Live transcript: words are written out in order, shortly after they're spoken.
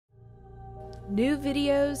New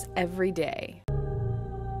videos every day.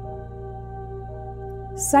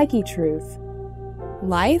 Psychetruth.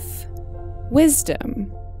 Life,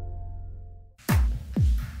 wisdom.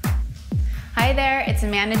 Hi there, it's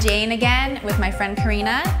Amanda Jane again with my friend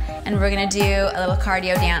Corrina, and we're gonna do a little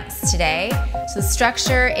cardio dance today. So the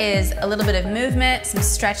structure is a little bit of movement, some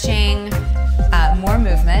stretching, more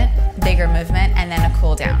movement, bigger movement, and then a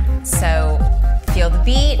cool down. So feel the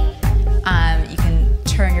beat. You can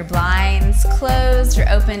turn your blinds closed or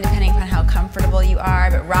open depending upon how comfortable you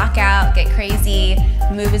are, but rock out, get crazy,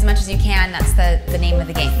 move as much as you can. That's the name of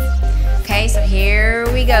the game. Okay, so here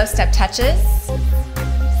we go, step touches.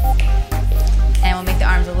 And we'll make the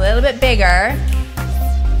arms a little bit bigger.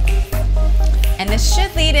 And this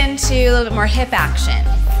should lead into a little bit more hip action.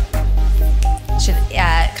 Should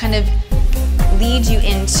kind of lead you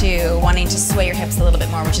into wanting to sway your hips a little bit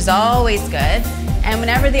more, which is always good. And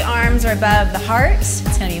whenever the arms are above the heart,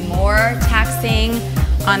 it's going to be more taxing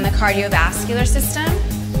on the cardiovascular system.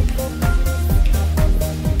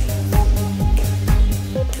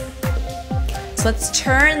 So let's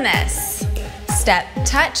turn this. Step,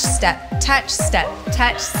 touch, step, touch, step,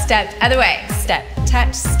 touch, step. Other way. Step,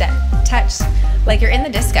 touch, like you're in the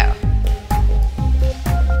disco.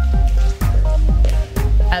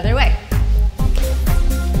 Other way.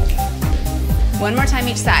 One more time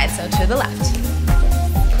each side, so to the left.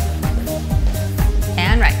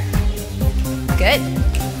 And right. Good.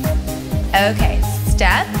 Okay,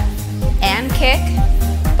 step and kick,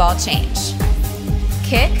 ball change.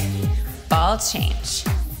 Kick, ball change.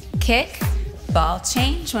 Kick, ball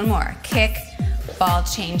change. One more. Kick, ball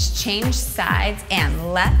change. Change sides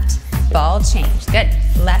and left, ball change. Good.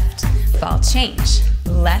 Left, ball change.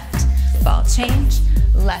 Left, ball change.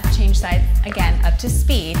 Left, change sides. Again, up to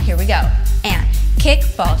speed. Here we go. And kick,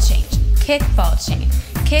 ball change. Kick, ball change.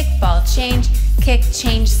 Kick, ball change. Kick,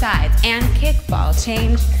 change sides. And kick, ball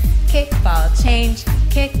change. Kick, ball change.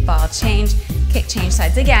 Kick, ball change. Kick, change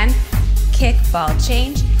sides again. Kick, ball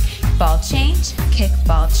change. Ball change. Kick,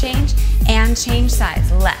 ball change. And change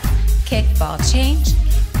sides. Left. Kick, ball change.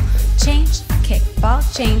 Change. Kick, ball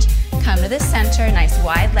change. Come to the center. Nice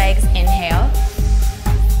wide legs. Inhale.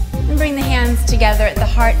 And bring the hands together at the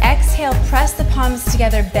heart. Exhale. Press the palms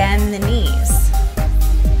together. Bend the knees.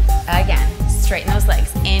 Again. Straighten those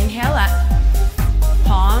legs. Inhale up.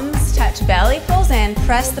 Palms touch. Belly pulls in.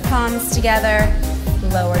 Press the palms together.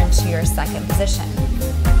 Lower into your second position.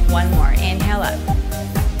 One more. Inhale up.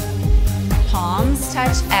 Palms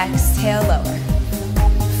touch. Exhale. Lower.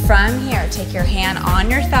 From here, take your hand on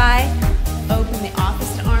your thigh. Open the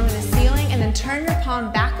opposite arm to the ceiling, and then turn your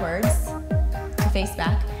palm backwards to face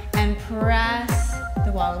back and press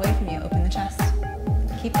the wall away from you. Open the chest.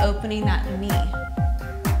 Keep opening that knee.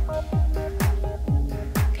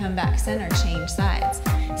 Come back center, change sides.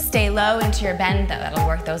 Stay low into your bend though, that'll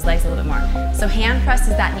work those legs a little bit more. So hand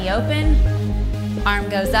presses that knee open, arm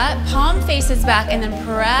goes up, palm faces back, and then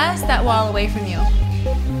press that wall away from you.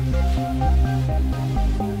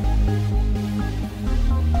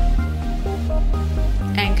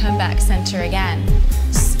 And come back center again.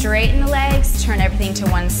 Straighten the legs, turn everything to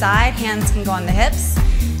one side, hands can go on the hips.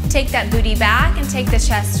 Take that booty back and take the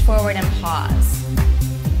chest forward and pause.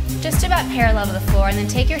 Just about parallel to the floor, and then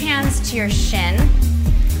take your hands to your shin.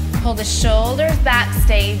 Pull the shoulders back,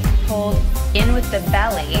 stay pulled in with the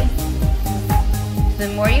belly.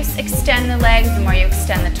 The more you extend the legs, the more you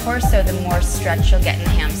extend the torso, the more stretch you'll get in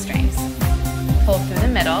the hamstrings. Pull through the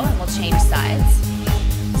middle, and we'll change sides.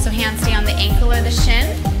 So hands stay on the ankle or the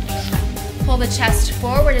shin. Pull the chest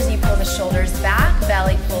forward as you pull the shoulders back,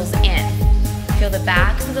 belly pulls in. Feel the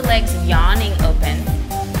backs of the legs yawning open.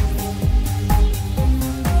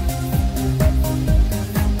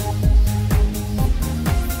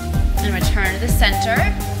 And return to the center.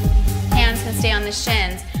 Hands can stay on the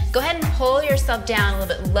shins. Go ahead and pull yourself down a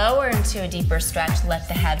little bit lower into a deeper stretch. Let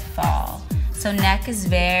the head fall. So neck is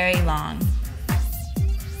very long.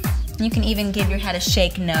 You can even give your head a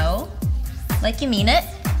shake no, like you mean it.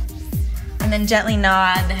 And then gently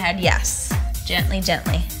nod the head yes. Gently,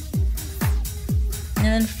 gently. And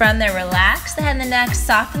then from there, relax the head and the neck,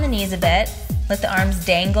 soften the knees a bit. Let the arms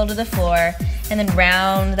dangle to the floor, and then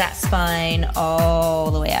round that spine all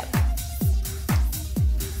the way up.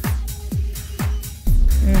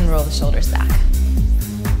 And roll the shoulders back.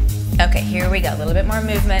 Okay, here we go. A little bit more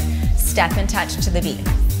movement. Step and touch to the beat.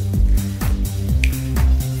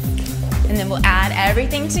 And then we'll add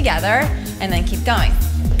everything together and then keep going.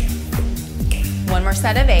 One more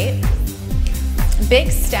set of 8.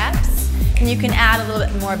 Big steps, and you can add a little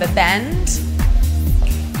bit more of a bend.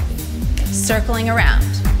 Circling around.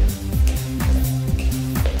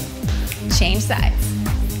 Change sides.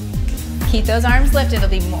 Keep those arms lifted, it'll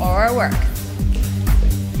be more work.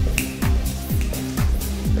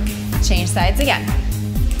 Change sides again.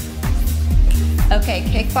 Okay,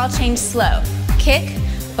 kick, ball change, slow. Kick,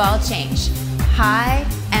 ball change, high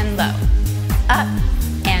and low. Up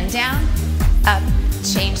and down, up,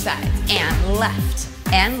 change sides. And left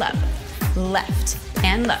and low, left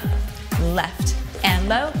and low, left and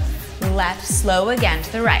low, left, slow again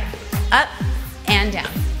to the right. Up and down,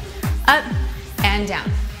 up and down,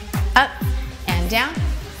 up and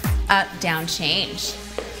down, change.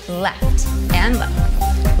 Left and low,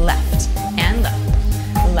 left and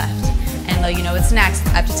low, left and low. You know what's next,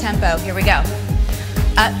 up to tempo, here we go.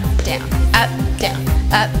 Up, down, up, down,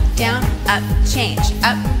 up, down, up, change,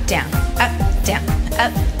 up, down, up, down,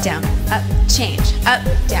 up, down, up, change, up,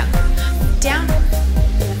 down, down.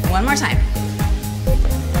 One more time.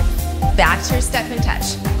 Back to your step and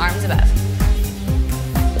touch, arms above.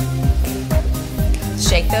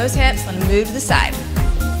 Shake those hips, let them move to the side.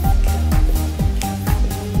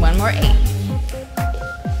 One more 8.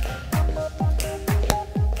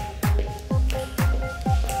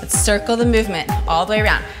 Let's circle the movement all the way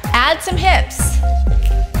around. Add some hips.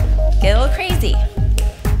 Get a little crazy.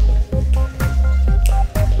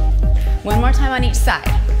 One more time on each side.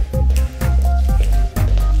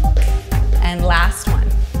 And last one.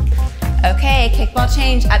 Okay, kickball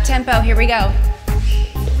change, up tempo, here we go.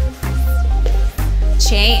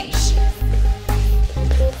 Change.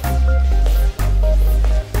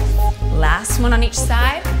 Last one on each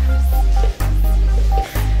side.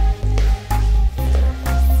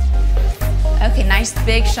 Okay, nice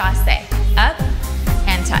big chasse. Up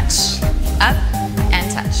and touch. Up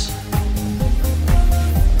and touch.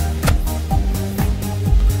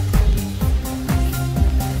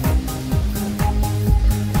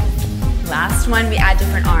 Last one, we add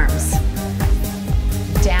different arms.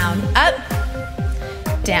 Down, up,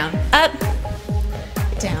 down, up,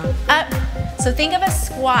 down, up. So think of a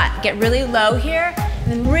squat. Get really low here,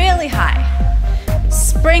 and then really high.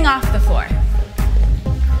 Spring off the floor.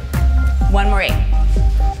 One more 8.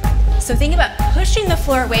 So think about pushing the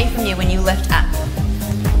floor away from you when you lift up.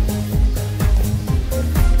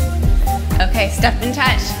 Okay, step and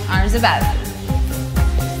touch, arms above.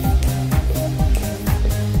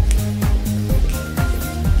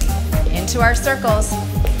 Into our circles.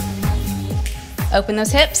 Open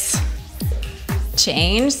those hips.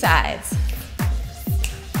 Change sides.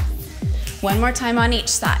 One more time on each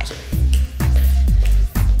side.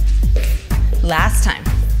 Last time.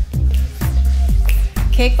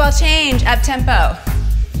 Kickball change, up tempo.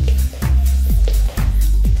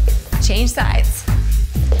 Change sides.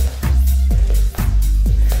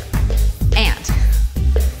 And.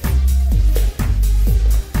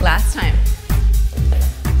 Last time.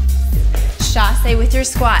 Chasse with your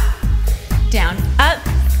squat. Down, up,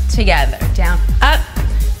 together. Down, up,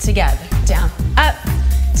 together. Down, up,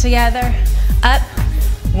 together. Up.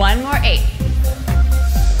 One more 8.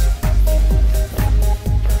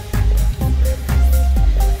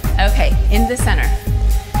 Okay, in the center.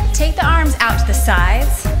 Take the arms out to the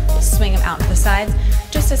sides, swing them out to the sides,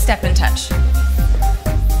 just a step and touch.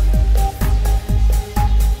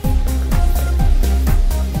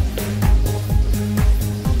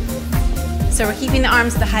 So we're keeping the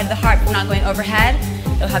arms to the height of the heart, but we're not going overhead.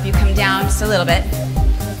 It'll help you come down just a little bit.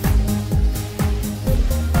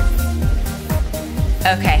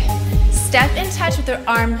 Okay, step in touch with the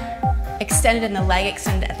arm extended and the leg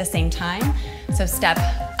extended at the same time. So step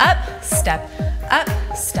up, step up,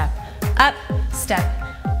 step up, step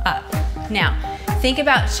up. Now, think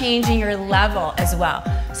about changing your level as well.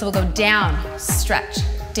 So we'll go down, stretch,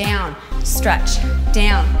 down, stretch,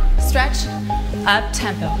 down, stretch, up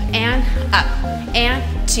tempo, and up, and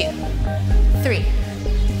 2, 3,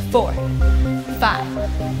 4,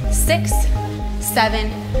 5, 6,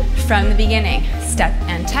 7, from the beginning. Step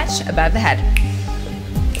and touch above the head.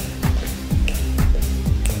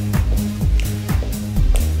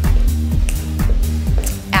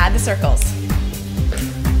 Add the circles.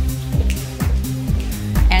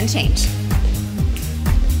 And change.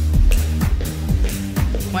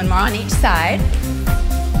 One more on each side.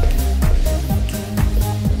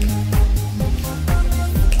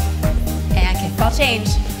 And kickball change.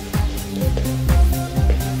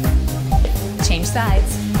 Change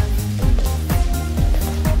sides.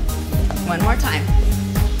 One more time.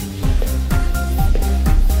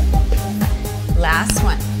 Last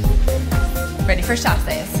one. Ready for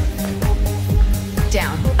chasses.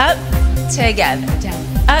 Down, up, together. Down,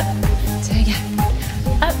 up, together.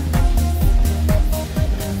 Up.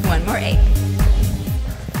 One more 8.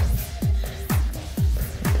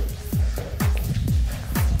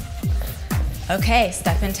 Okay,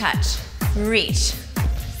 step and touch. reach.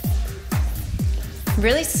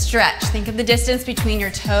 Really stretch. Think of the distance between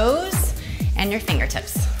your toes and your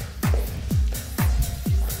fingertips.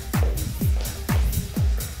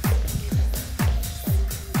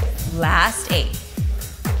 Last 8.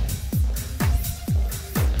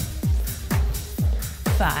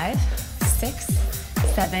 5, 6,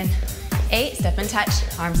 7, 8. Step and touch,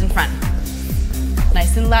 arms in front.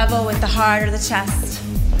 Nice and level with the heart or the chest.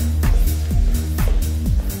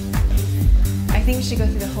 I think we should go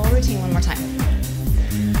through the whole routine one more time.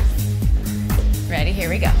 Ready? Here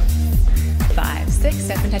we go. 5, 6,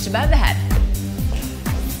 step and touch above the head.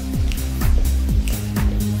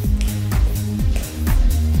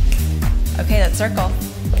 Okay, let's circle.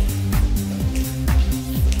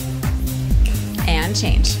 And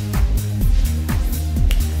change.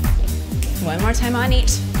 One more time on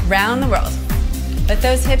each. Round the world. Let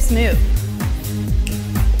those hips move.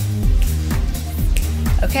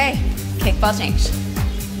 Okay, kickball change.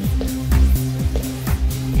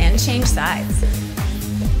 And change sides.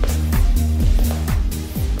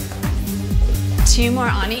 2 more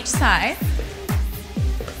on each side.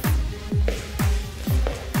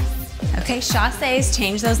 Okay, chassés,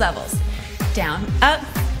 change those levels. Down, up,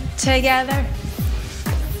 together.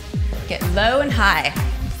 Get low and high.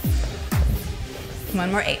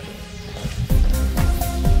 One more 8.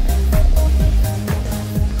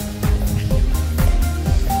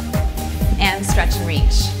 And stretch and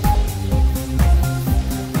reach.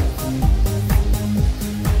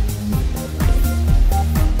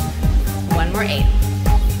 One more 8.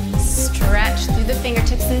 Stretch through the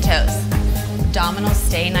fingertips and toes. Abdominals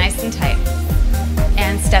stay nice and tight.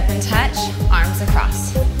 And step and touch, arms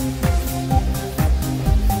across.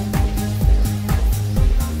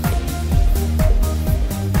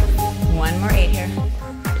 One more 8 here.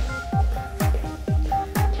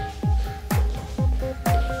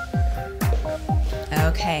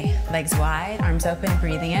 Okay, legs wide, arms open,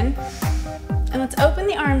 breathing in. And let's open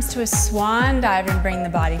the arms to a swan dive and bring the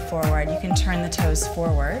body forward. You can turn the toes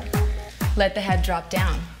forward. Let the head drop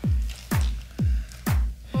down.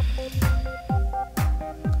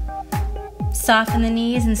 Soften the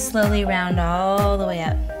knees and slowly round all the way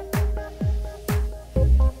up.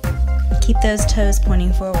 Keep those toes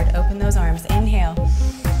pointing forward. Open those arms. Inhale.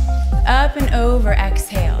 Up and over.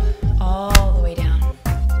 Exhale. All the way down.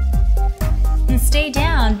 And stay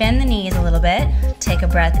down. Bend the knees a little bit. Take a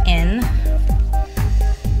breath in.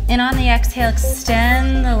 And on the exhale,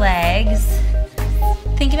 extend the legs.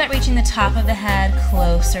 Think about reaching the top of the head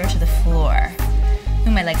closer to the floor.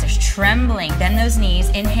 Ooh, my legs are trembling. Bend those knees.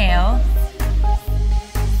 Inhale.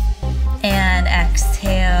 And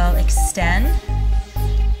exhale, extend.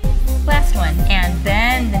 Last one, and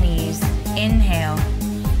bend the knees. Inhale.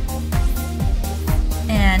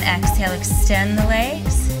 And exhale, extend the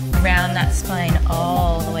legs. Round that spine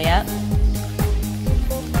all the way up.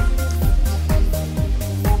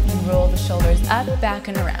 And roll the shoulders up, back,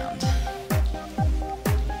 and around.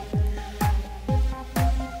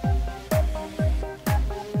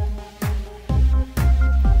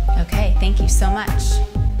 Okay, thank you so much.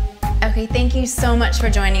 Okay, thank you so much for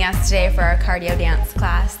joining us today for our cardio dance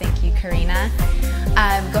class. Thank you, Corrina.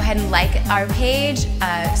 Go ahead and like our page,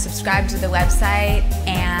 subscribe to the website,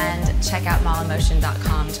 and check out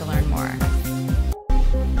malamotion.com to learn more.